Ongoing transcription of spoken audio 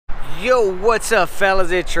Yo, what's up, fellas?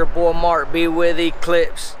 It's your boy Mark B with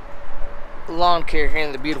Eclipse Lawn Care here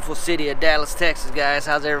in the beautiful city of Dallas, Texas, guys.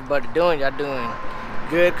 How's everybody doing? Y'all doing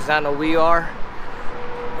good? Because I know we are.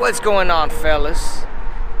 What's going on, fellas?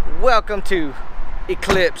 Welcome to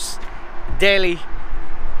Eclipse Daily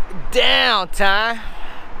Downtime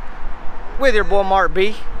with your boy Mark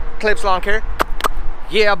B, Eclipse Lawn Care.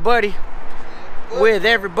 Yeah, buddy. With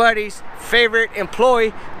everybody's favorite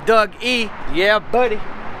employee, Doug E. Yeah, buddy.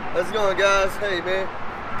 How's it going, guys? Hey, man.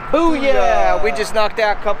 Booyah! We just knocked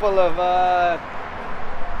out a couple of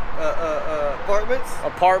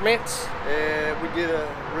apartments. And we did a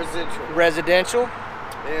residential.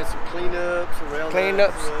 And some cleanups around.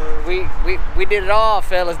 We did it all,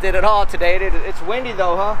 fellas. Did it all today. It's windy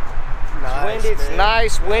though, huh? Nice, it's windy. It's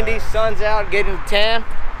nice, windy. Sun's out, getting tan.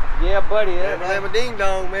 Yeah, buddy. Rubba ding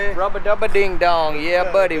dong, man. Rubba dubba ding dong.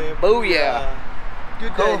 Yeah, buddy. Man. Booyah.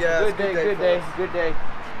 Good day, guys. Good day.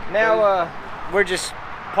 Now we're just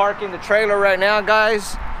parking the trailer right now,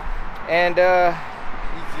 guys, and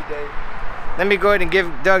easy day. let me go ahead and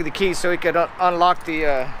give Doug the keys so he could unlock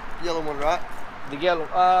the Yellow one, right? the yellow.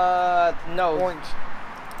 No. Orange.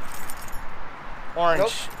 Orange.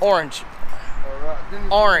 Nope. Orange.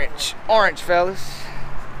 All right. Orange, fellas.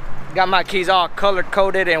 Got my keys all color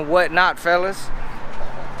coded and whatnot, fellas.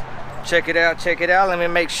 Check it out. Let me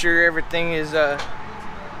make sure everything is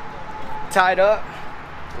tied up,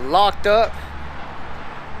 locked up,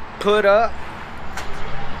 put up,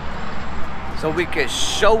 so we can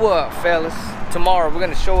show up, fellas. Tomorrow, we're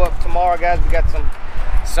gonna show up tomorrow, guys. We got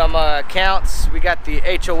some accounts. We got the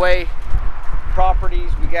HOA properties.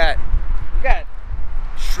 We got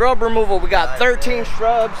shrub removal. We got 13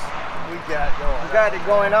 shrubs. We got it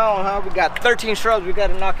going on, huh? We got 13 shrubs we got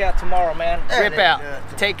to knock out tomorrow, man. Rip out,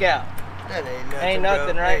 take out. That Ain't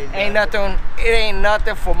nothing, bro. right? Ain't nothing. It ain't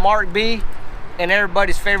nothing for Mark B and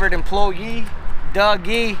everybody's favorite employee, Doug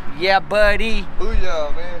E. Yeah, buddy.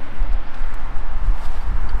 Booyah, man.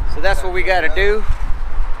 So that's what we got to do.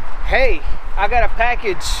 Hey, I got a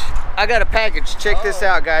package. Check this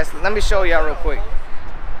out, guys. Let me show y'all real quick.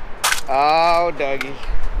 Oh, Dougie.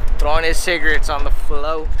 Throwing his cigarettes on the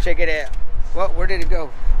floor. Check it out. What? Where did it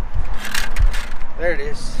go? There it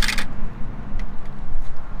is.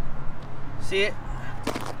 See it?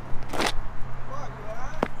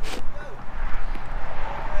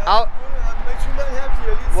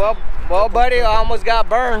 Well, buddy, I almost got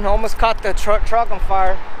burned. Almost caught the truck on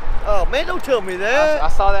fire. Oh man, don't tell me that. I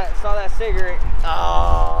saw that cigarette.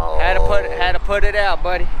 Oh. Had to put it out,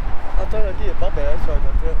 buddy. I thought I did. My bad. Sorry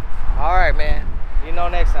about that. All right, man. You know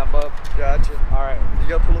next time, bub. Gotcha. All right. You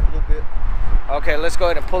gotta pull up a little bit. Okay, let's go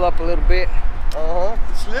ahead and pull up a little bit.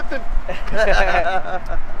 It's slipping.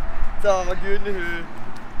 It's all good in the hood.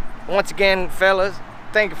 Once again, fellas,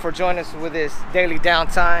 thank you for joining us with this daily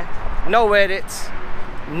downtime. No edits,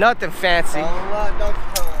 nothing fancy. All right, Donkey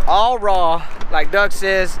Kong. All raw, like Doug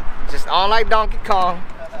says, just on like Donkey Kong.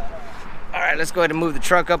 All right, let's go ahead and move the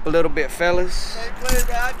truck up a little bit, fellas. Can't play it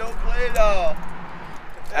right, don't play it all.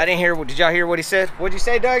 I didn't hear. Did y'all hear what he said? What'd you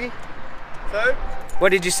say, Dougie? Sir?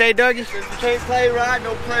 What did you say, Dougie? If you can't play it right,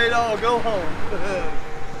 don't play it all. Go home.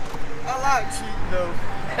 I like cheating though.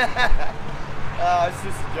 It's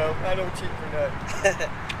just a joke. I don't cheat for nothing.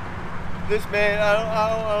 This man,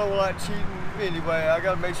 I don't like cheating anyway. I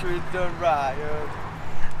gotta make sure it's done right.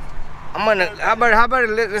 How about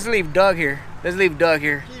let's leave Doug here. Let's leave Doug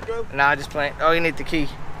here. Key, bro. Nah, just playing. Oh, you need the key.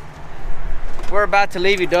 We're about to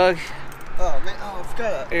leave you, Doug. Oh man, I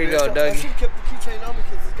forgot. Here you go, Dougie. I should have kept the keychain on me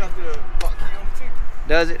because it's got the lock key on it too.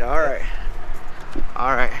 Does it? All right.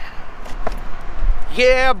 All right.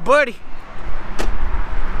 Yeah, buddy.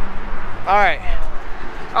 All right.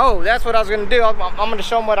 Oh, that's what I was gonna do. I'm gonna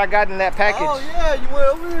show them what I got in that package. Oh yeah, you went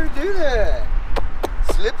over there to do that.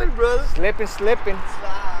 Slipping, brother. Slipping.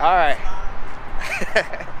 Slide. All right.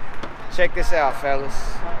 Check this out,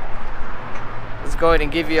 fellas. Let's go ahead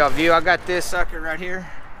and give you a view. I got this sucker right here.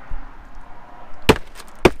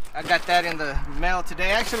 I got that in the mail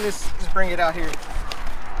today. Actually, let's bring it out here.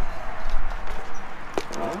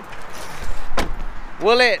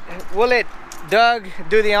 We'll let Doug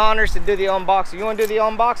do the honors to do the unboxing. You want to do the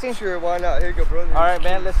unboxing? Sure, why not? Here you go, brother. All right,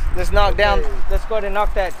 man. Let's knock down. Let's go ahead and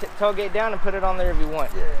knock that tailgate down and put it on there if you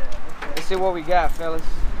want. Yeah. Okay. Let's see what we got, fellas.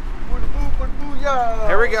 Booyah.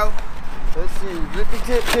 Here we go. Let's see. Lippy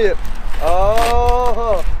tip.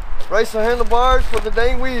 Oh, race the handlebars for the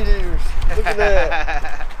dang weed eaters. Look at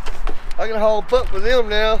that. I can haul up with them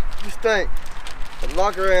now. Just think. And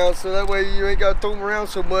lock around so that way you ain't got to throw them around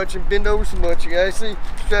so much and bend over so much. You guys see?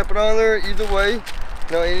 Strap it on there either way.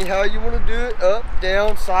 Now, anyhow you want to do it, up,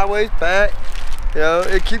 down, sideways, back. You know,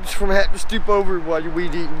 it keeps you from having to stoop over while you're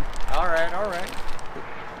weed eating. Oh, All right, all right.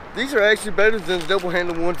 These are actually better than the double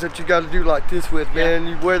handle ones that you got to do like this with, man.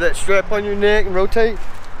 You wear that strap on your neck and rotate.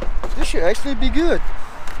 This should actually be good.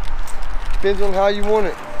 Depends on how you want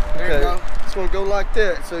it. There you go. It's gonna go like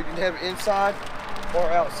that, so you can have it inside or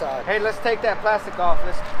outside. Hey, let's take that plastic off.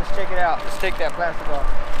 Let's check it out. Let's take that plastic off.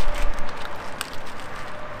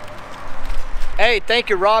 Hey, thank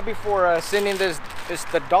you, Robbie, for sending this. It's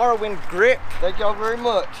the Darwin grip. Thank y'all very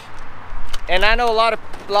much. And I know a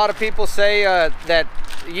lot of people say that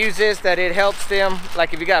use this, that it helps them,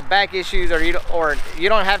 like if you got back issues, or you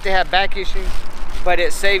don't have to have back issues, but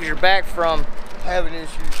it saves your back from having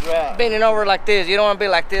issues, right? Bending over like this. You don't want to be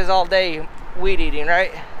like this all day weed eating,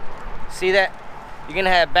 right? See that? You're gonna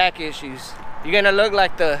have back issues. You're gonna look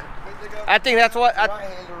like the. I think that's what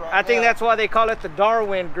I think that's why they call it the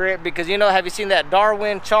Darwin grip, because you know, have you seen that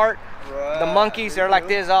Darwin chart? Right. The monkeys, they're like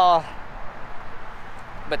this all.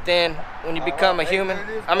 But then when you become a human,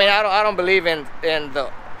 I mean, I don't believe in the.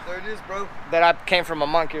 There it is, bro. That I came from a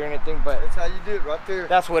monkey or anything, but that's how you do it, right there.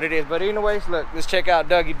 That's what it is. But anyways, look, let's check out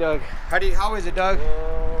Dougie Doug. How is it, Doug?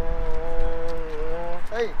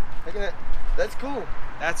 Hey, look at that. That's cool.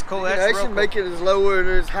 That's cool. You That's can actually real cool. make it as low or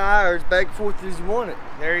as high or as back and forth as you want it.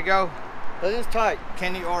 There you go. That is tight.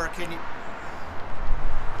 Can you? Are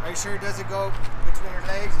you sure it doesn't go between your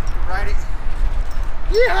legs and you can ride it?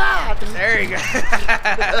 Yeah. There you go.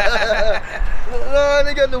 No,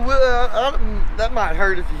 they got the that might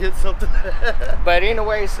hurt if you hit something. But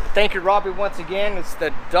anyways, thank you, Robbie, once again. It's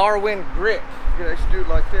the Darwin grip. You can actually do it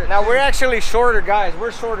like that. Now we're actually shorter guys.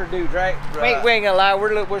 We're shorter dudes, right? Right. We ain't gonna lie.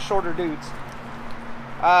 We're shorter dudes.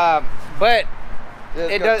 But yeah,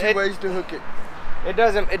 it does two ways to hook it. It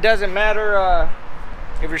doesn't matter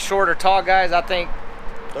if you're short or tall, guys. I think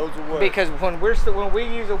those will work. Because when we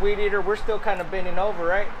use a weed eater, we're still kind of bending over,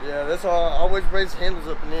 right? Yeah, that's why I always raise the handles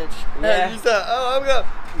up an inch. Yeah. You thought, oh, I'm gonna.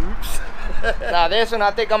 Oops. Now this one,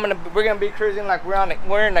 I think we're gonna be cruising like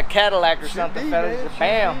we're in a Cadillac or something, fellas.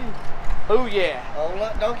 Bam. Booyah. On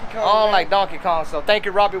like Donkey Kong. On like Donkey Kong. So thank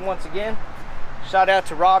you, Robbie, once again. Shout out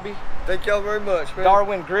to Robbie. Thank y'all very much, man.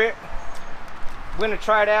 Darwin grip. We're gonna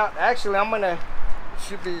try it out. Actually, I'm gonna. It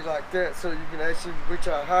should be like that, so you can actually reach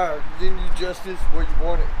out higher. Then you adjust this where you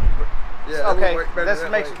want it. Yeah. Okay. Let's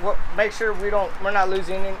make sure we're not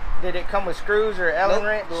losing any. Did it come with screws or Allen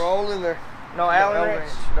wrench? They're all in there. No Allen wrench.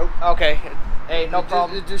 Nope. Okay. Hey, no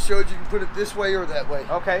problem. It just shows you can put it this way or that way.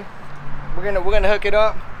 Okay. We're gonna hook it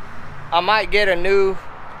up. I might get a new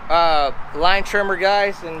line trimmer,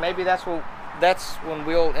 guys, and maybe that's when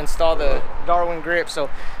we'll install the Darwin grip. So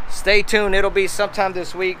stay tuned. It'll be sometime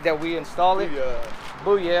this week that we install it.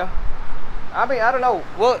 Booyah. I mean, I don't know.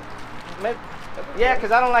 Well, maybe, yeah,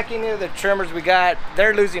 because I don't like any of the trimmers we got.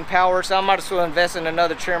 They're losing power, so I might as well invest in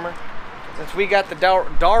another trimmer. Since we got the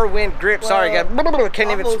Darwin grip. Sorry, can't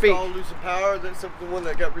even speak. All losing power. That's the one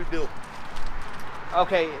that got rebuilt.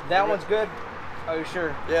 Okay, that one's good. Are you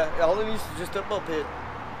sure? Yeah, all it needs is just a bump head.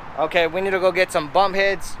 Okay, we need to go get some bump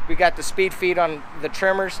heads. We got the speed feed on the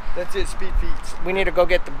trimmers. That's it, speed feeds. We need to go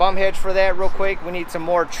get the bump heads for that real quick. We need some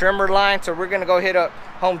more trimmer line, so we're gonna go hit up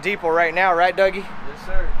Home Depot right now, right, Dougie? Yes,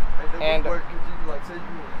 sir. And work, you like say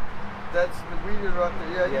that's the weeder right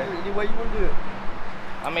there. Yeah, you do it any way you want to do it.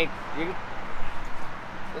 I mean,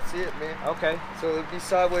 that's it, man. Okay. So it'll be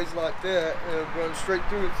sideways like that, and it'll run straight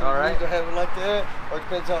through it. So all you right. either have it like that, or it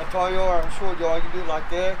depends on how tall you are. I'm short, y'all, you can do it like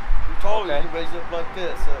that. If you're taller, you can raise it up like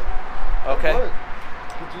that. So okay.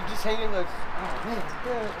 But you just hanging those. Oh man,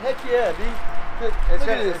 heck yeah, dude.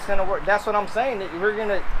 It's gonna work. That's what I'm saying. That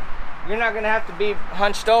you're not gonna have to be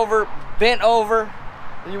hunched over, bent over.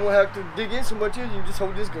 And you won't have to dig in so much. You just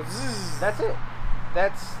hold this, go zzz. That's it.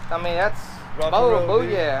 That's rock and roll,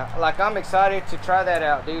 booyah. Like, I'm excited to try that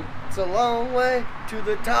out, dude. It's a long way to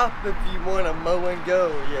the top if you want to mow and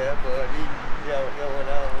go. Yeah, buddy. Yeah, going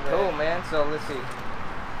on. Cool, man. So let's see.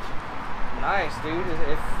 Nice, dude.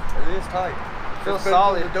 It is tight. Feels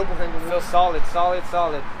solid. Feels solid. It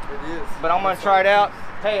is. But I'm gonna try it out.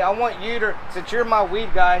 Hey, I want you to, since you're my weed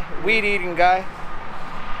eating guy,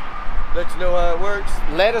 let you know how it works.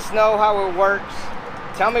 Let us know how it works.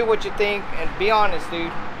 Tell me what you think, and be honest,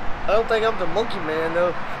 dude. I don't think I'm the monkey man,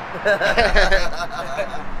 though.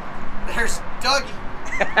 There's Dougie.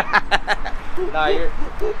 Nah, you're...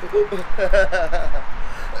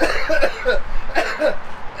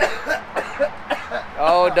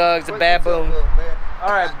 Oh, Doug's a baboon. All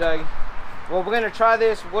right, Doug. Well, we're gonna try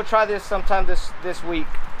this. We'll try this sometime this week.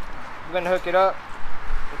 We're gonna hook it up.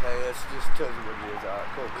 Okay, this just tells you what it is. All right,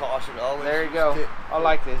 cool. Caution always. There you go. I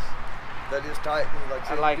like this. That is tight. Like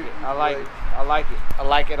I like it. I like it. I like it. I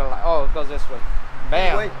like it a lot. Oh, it goes this way.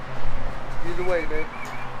 Bam. Either way, man.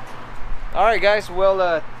 All right, guys.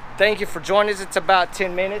 Well, thank you for joining us. It's about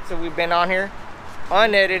 10 minutes that we've been on here,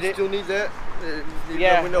 unedited. Still need that.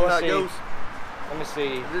 Yeah, we know how see. it goes. Let me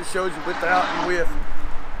see. This shows you without and with.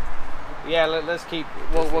 Yeah, let's keep.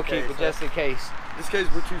 We'll keep it just in case. Just in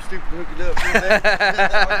case we're too stupid to hook it up.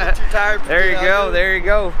 We're too tired. There you go. There you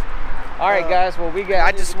go. All right, guys. Well, we got.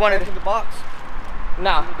 I just wanted in the box.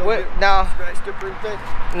 No, no. Scratched up or anything?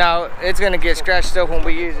 No, it's gonna get scratched up when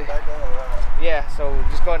we use it. Yeah, so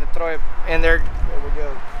just go ahead and throw it in there. There we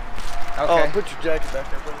go. Okay. Oh, put your jacket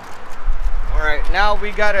back there, buddy. All right, now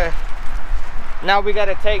we gotta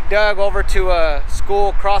take Doug over to a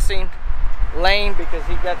school crossing lane because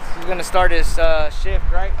he's gonna start his shift,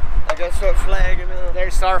 right? I gotta start flagging up.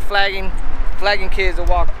 There, start flagging kids to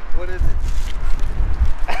walk. What is it?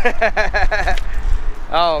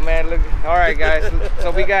 Oh man, look. All right, guys.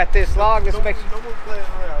 So we got this log. Let's make sure. No more playing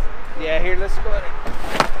around. Yeah, here. Let's go ahead.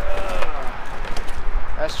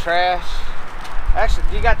 That's trash. Actually,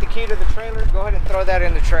 you got the key to the trailer? Go ahead and throw that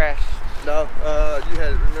in the trash. No, you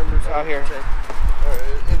had it. Remember? Out here. In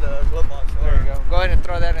the glove box. There you go. Go ahead and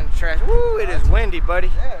throw that in the trash. Woo! It is windy, buddy.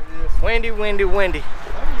 Yeah, it is. Windy, windy, windy. I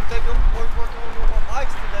don't even think I'm working on my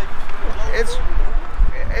bikes today.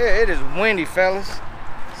 It is windy, fellas.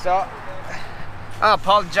 So I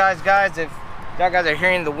apologize, guys, if y'all guys are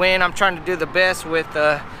hearing the wind. I'm trying to do the best with.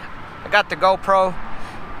 I got the GoPro.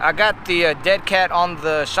 I got the dead cat on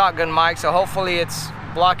the shotgun mic, so hopefully it's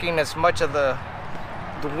blocking as much of the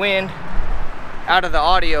wind out of the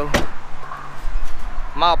audio.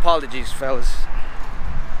 My apologies, fellas.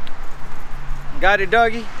 Got it,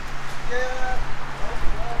 Dougie? Yeah.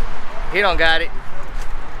 He don't got it.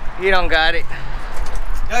 He don't got it.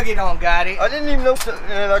 Dougie don't got it. I didn't even know,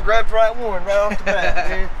 and I grabbed the right one right off the bat,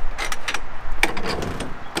 man.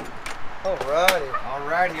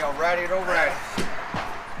 Alrighty. Alrighty.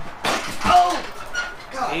 Oh!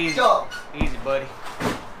 God, Easy. dog. Easy, buddy.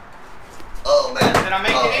 Oh, man. Did I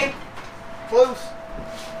make it in? Close.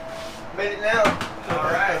 Made it now.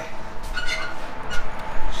 Alright.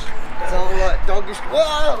 It's all like doggish.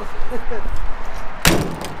 Whoa!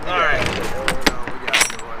 Alright.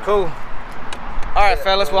 Cool. Alright,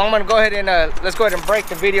 fellas. Well, I'm going to go ahead and let's go ahead and break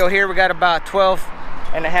the video here. We got about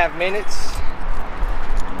 12.5 minutes.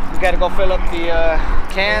 We got to go fill up the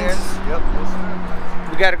cans. Yep.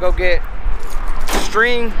 We got to go get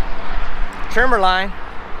string, trimmer line.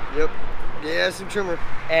 Yep. Yeah, some trimmer.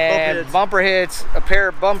 And bumper heads, a pair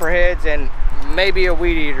of bumper heads, and maybe a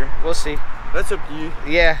weed eater. We'll see. That's up to you.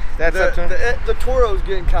 Yeah, that's up to me. The Toro's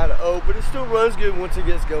getting kind of old, but it still runs good once it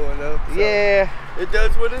gets going, though. So yeah. It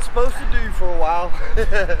does what it's supposed to do for a while.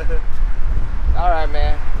 All right,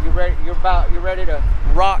 man. You ready? You ready to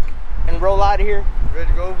rock and roll out of here? Ready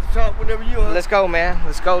to go over the top whenever you are. Let's go, man.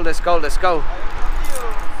 Let's go.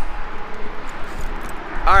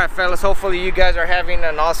 All right, fellas. Hopefully you guys are having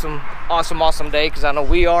an awesome day, because I know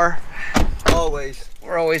we are. Always.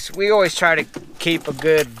 We always try to keep a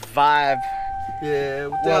good vibe. Yeah,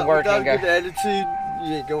 without a good attitude,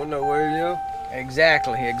 you ain't going nowhere, you know?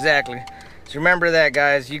 Exactly. So remember that,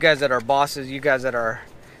 guys. You guys that are bosses, you guys that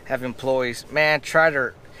have employees, man, try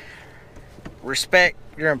to respect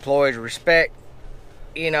your employees. Respect,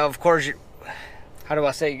 of course, how do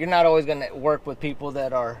I say it? You're not always going to work with people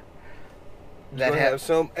that have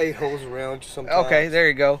some a-holes around you sometimes. Okay, there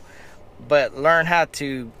you go. But learn how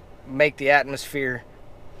to make the atmosphere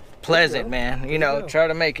pleasant, man. Try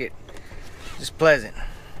to make it just pleasant.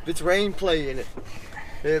 If it's rain, play in it.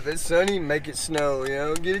 If it's sunny, make it snow,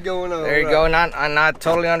 get it going on. There you go. And I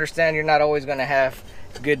totally understand you're not always going to have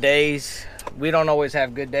good days. We don't always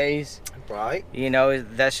have good days. Right.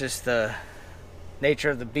 That's just the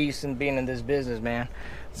nature of the beast and being in this business, man.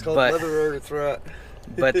 It's called Mother Earth, right?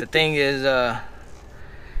 But the thing is,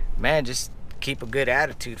 man, just keep a good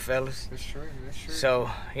attitude, fellas. That's true.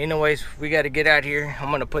 So, anyways, we got to get out here. I'm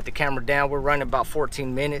going to put the camera down. We're running about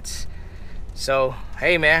 14 minutes. So,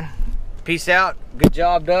 hey, man, peace out. Good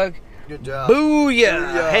job, Doug. Good job.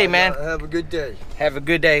 Booyah. Hey, man. Have a good day. Have a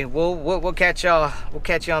good day. We'll catch y'all. We'll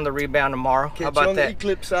catch you on the rebound tomorrow. Catch How about you on that? The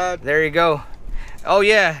Eclipse side. There you go. Oh,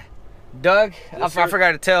 yeah. Doug, Yes, I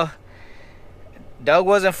forgot to tell. Doug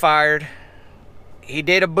wasn't fired. He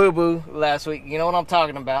did a boo-boo last week. You know what I'm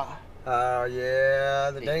talking about. Oh,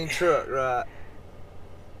 yeah, the dang truck, right.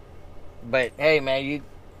 But, hey, man,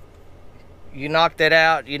 you knocked that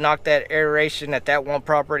out. You knocked that aeration at that one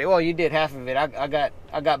property. Well, you did half of it.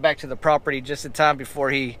 I got back to the property just in time before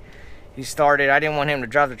he started. I didn't want him to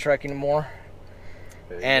drive the truck anymore.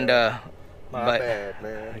 And, my bad,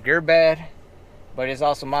 man. You're bad. But it's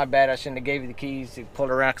also my bad. I shouldn't have gave you the keys to pull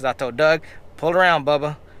around, because I told Doug, pull around,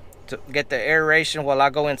 Bubba, to get the aeration while I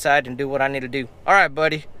go inside and do what I need to do. All right,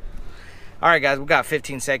 buddy. All right, guys, we got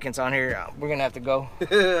 15 seconds on here. We're gonna have to go.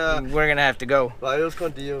 We're gonna have to go. Adios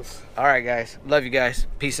con Dios. All right, guys. Love you guys.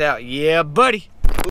 Peace out. Yeah, buddy.